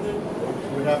own something,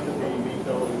 it would have to be me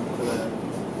going to them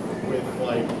with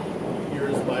like,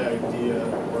 here's my idea,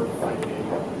 or fighting.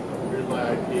 Here's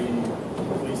my IP.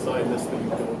 Please sign this that you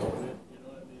don't own it. You know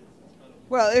what I mean? It's kind of.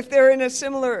 Well, if they're in a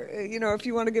similar, if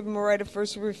you want to give them a right of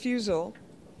first refusal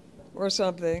or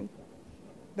something,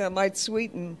 that might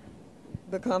sweeten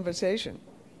the conversation.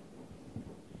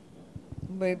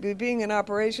 But being in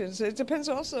operations, it depends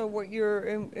also what your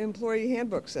employee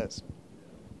handbook says.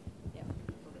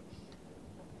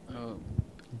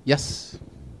 Yes.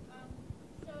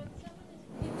 So if someone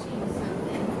is pitching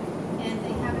something and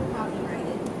they have it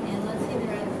copyrighted, and let's say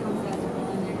they're at a film festival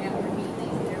and they're networking,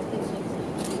 they're pitching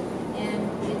something, and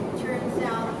it turns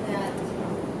out that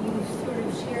you sort of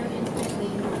share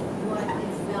intimately what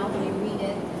is valid, they read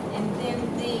it, and then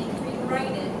they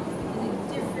rewrite it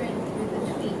with a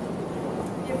tweak,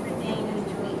 different name and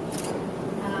a tweak.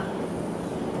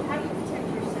 How do you protect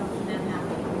yourself from that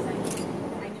happening? Because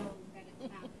I know that it's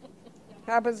happened.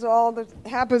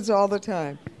 Happens all the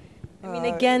time. I mean,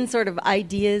 again, sort of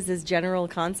ideas as general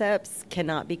concepts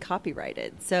cannot be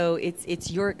copyrighted. So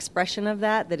it's your expression of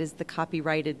that is the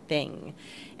copyrighted thing.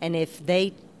 And if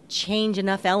they change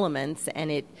enough elements, how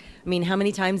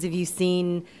many times have you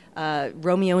seen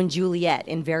Romeo and Juliet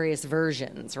in various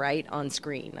versions, right, on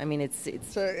screen? I mean, it's.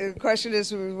 So the question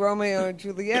is, with Romeo and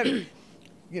Juliet,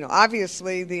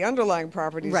 obviously the underlying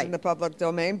property is in the public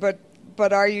domain, but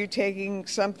are you taking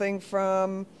something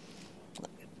from,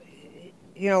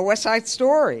 West Side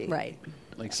Story? Right.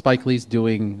 Like Spike Lee's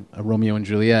doing a Romeo and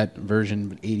Juliet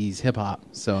version, 80s hip hop.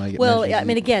 So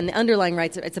again, the underlying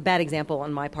rights. It's a bad example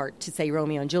on my part to say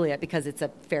Romeo and Juliet because it's a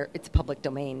public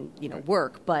domain,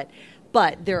 work. But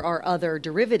there are other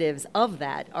derivatives of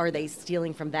that. Are they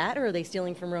stealing from that, or are they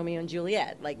stealing from Romeo and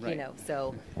Juliet?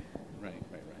 So. Right.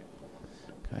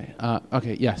 Okay.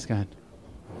 Okay. Yes. Go ahead.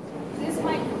 This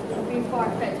might be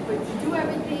far-fetched, but you do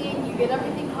everything, you get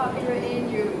everything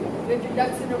copywritten, you get your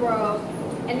ducks in a row,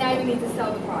 and now you need to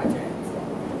sell the project.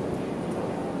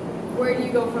 Where do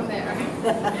you go from there?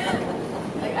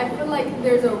 I feel like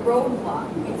there's a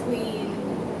roadblock between,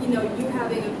 you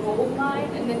having a gold mine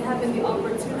and then having the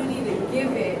opportunity to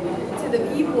give it to the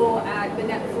people at the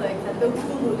Netflix, at the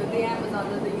Hulu, at the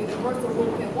Amazon, at the Universal who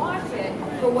can watch it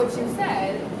for what you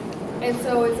said. And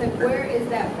so it's like, where is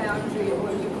that boundary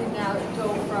where you can now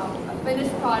go from a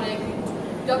finished product,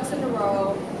 ducks in a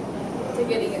row, to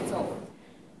getting it sold?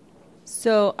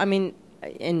 So,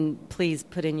 and please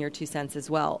put in your 2 cents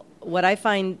as well. What I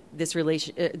find this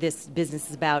business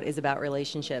is about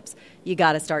relationships. You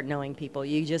got to start knowing people.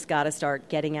 You just got to start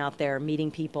getting out there,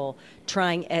 meeting people,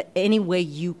 trying any way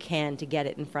you can to get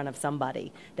it in front of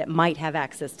somebody that might have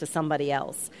access to somebody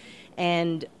else.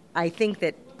 And I think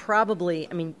that probably,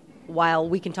 while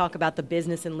we can talk about the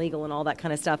business and legal and all that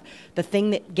kind of stuff, the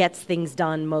thing that gets things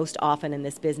done most often in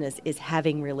this business is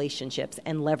having relationships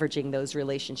and leveraging those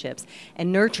relationships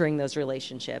and nurturing those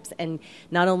relationships and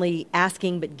not only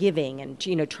asking but giving and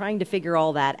trying to figure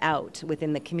all that out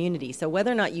within the community. So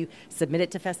whether or not you submit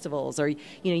it to festivals or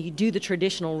you do the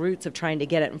traditional routes of trying to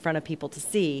get it in front of people to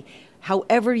see,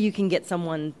 however you can get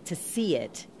someone to see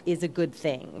it is a good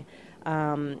thing.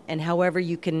 And however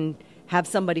you can have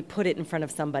somebody put it in front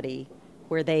of somebody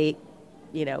where they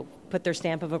put their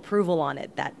stamp of approval on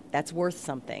it, that's worth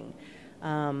something.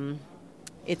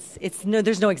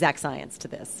 There's no exact science to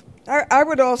this. I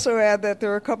would also add that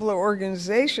there are a couple of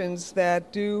organizations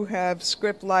that do have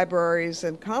script libraries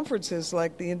and conferences,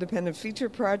 like the Independent Feature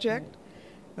Project,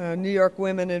 New York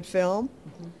Women in Film.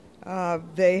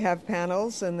 They have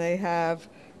panels, and they have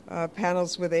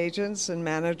panels with agents and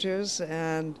managers,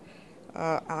 and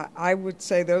I would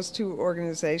say those two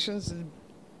organizations,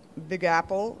 Big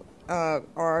Apple,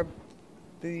 are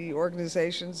the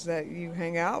organizations that you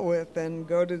hang out with and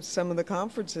go to some of the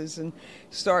conferences and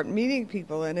start meeting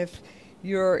people. And if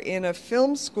you're in a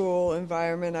film school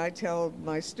environment, I tell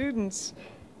my students,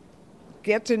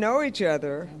 get to know each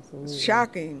other. Absolutely. It's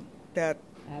shocking that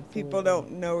Absolutely. people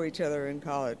don't know each other in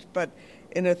college. But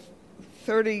in a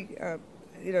 30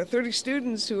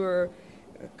 students who are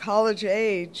college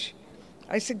age,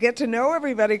 I said, get to know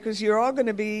everybody, because you're all going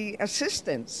to be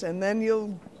assistants, and then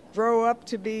you'll grow up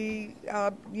to be,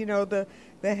 the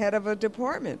head of a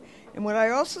department. And what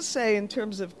I also say in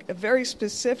terms of a very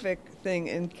specific thing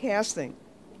in casting,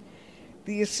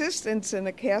 the assistants in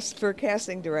for a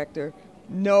casting director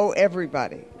know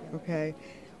everybody, okay?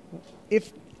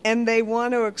 And they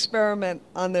want to experiment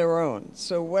on their own.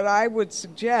 So what I would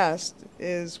suggest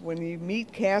is when you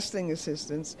meet casting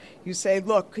assistants, you say,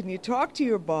 look, can you talk to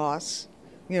your boss?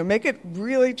 Make it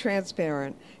really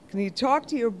transparent. Can you talk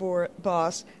to your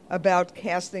boss about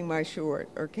casting my short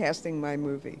or casting my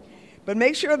movie? But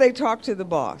make sure they talk to the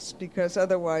boss, because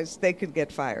otherwise they could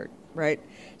get fired, right?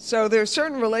 So there are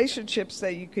certain relationships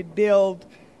that you could build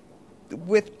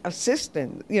with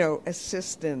assistants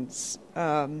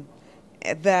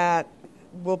that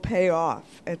will pay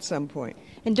off at some point.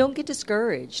 And don't get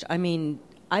discouraged. I mean,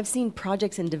 I've seen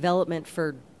projects in development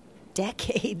for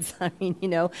decades. I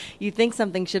mean, you think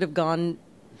something should have gone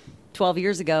 12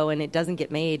 years ago, and it doesn't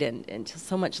get made until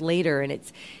so much later, and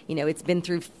it's been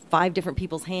through 5 different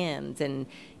people's hands, and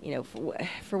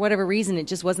for whatever reason it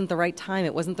just wasn't the right time,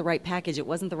 it wasn't the right package, it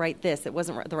wasn't the right this, it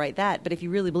wasn't the right that. But if you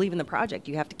really believe in the project,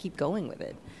 you have to keep going with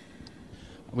it.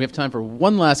 We have time for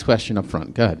one last question up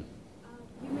front. Go ahead.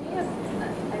 You may have,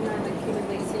 I know I came in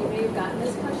late, so you may have gotten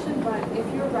this question, but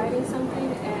if you're writing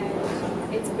something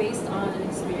and it's based on an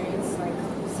experience, like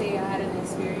say I had an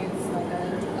experience like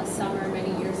a summer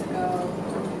many years ago,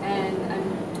 and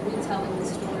I'm retelling the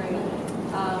story,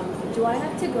 do I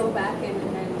have to go back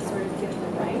and sort of get the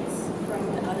rights from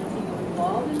the other people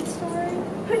involved in the story?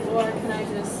 Or can I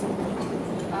just,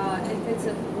 if it's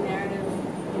a narrative,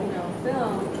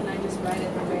 film, can I just write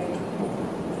it the way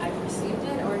I perceived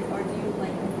it? Or do you,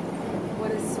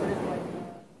 what is sort of like...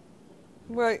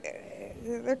 Well,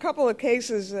 there are a couple of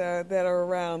cases that are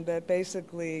around that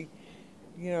basically,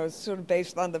 sort of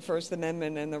based on the First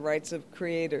Amendment and the rights of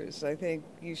creators. I think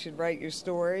you should write your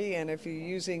story, and if you're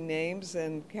using names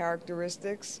and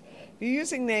characteristics, if you're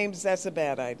using names, that's a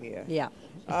bad idea. Yeah.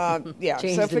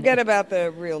 So forget about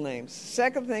the real names.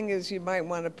 Second thing is you might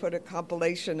want to put a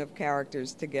compilation of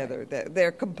characters together.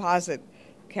 They're composite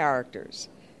characters.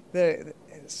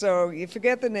 So you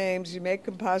forget the names, you make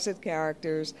composite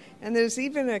characters, and there's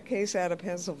even a case out of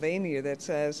Pennsylvania that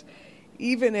says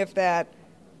even if that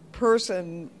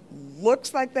person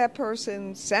looks like that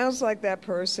person, sounds like that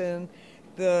person,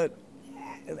 the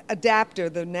adapter,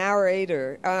 the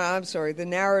narrative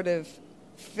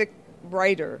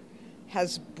writer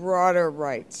has broader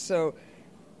rights. So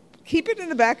keep it in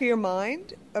the back of your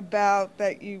mind about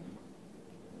that you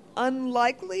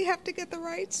unlikely have to get the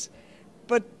rights,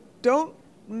 but don't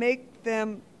make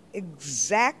them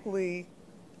exactly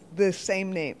the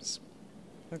same names.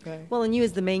 Okay. Well, and you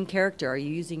as the main character, are you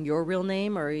using your real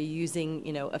name, or are you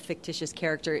using, a fictitious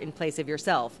character in place of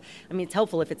yourself? I mean, it's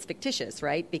helpful if it's fictitious,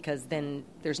 right? Because then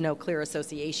there's no clear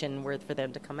association for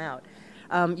them to come out.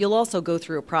 You'll also go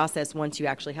through a process once you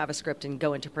actually have a script and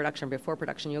go into production. Before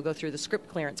production, you'll go through the script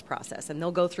clearance process, and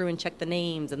they'll go through and check the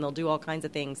names, and they'll do all kinds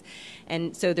of things.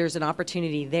 And so there's an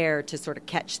opportunity there to sort of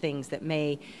catch things that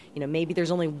maybe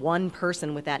there's only one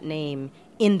person with that name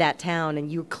in that town,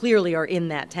 and you clearly are in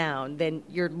that town. Then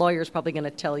your lawyer's probably going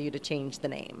to tell you to change the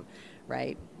name,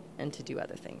 right, and to do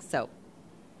other things. So.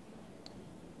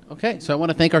 Okay, so I want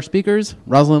to thank our speakers,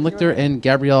 Rosalind Lichter and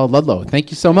Gabrielle Ludlow.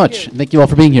 Thank you so much. Thank you all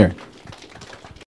for being here.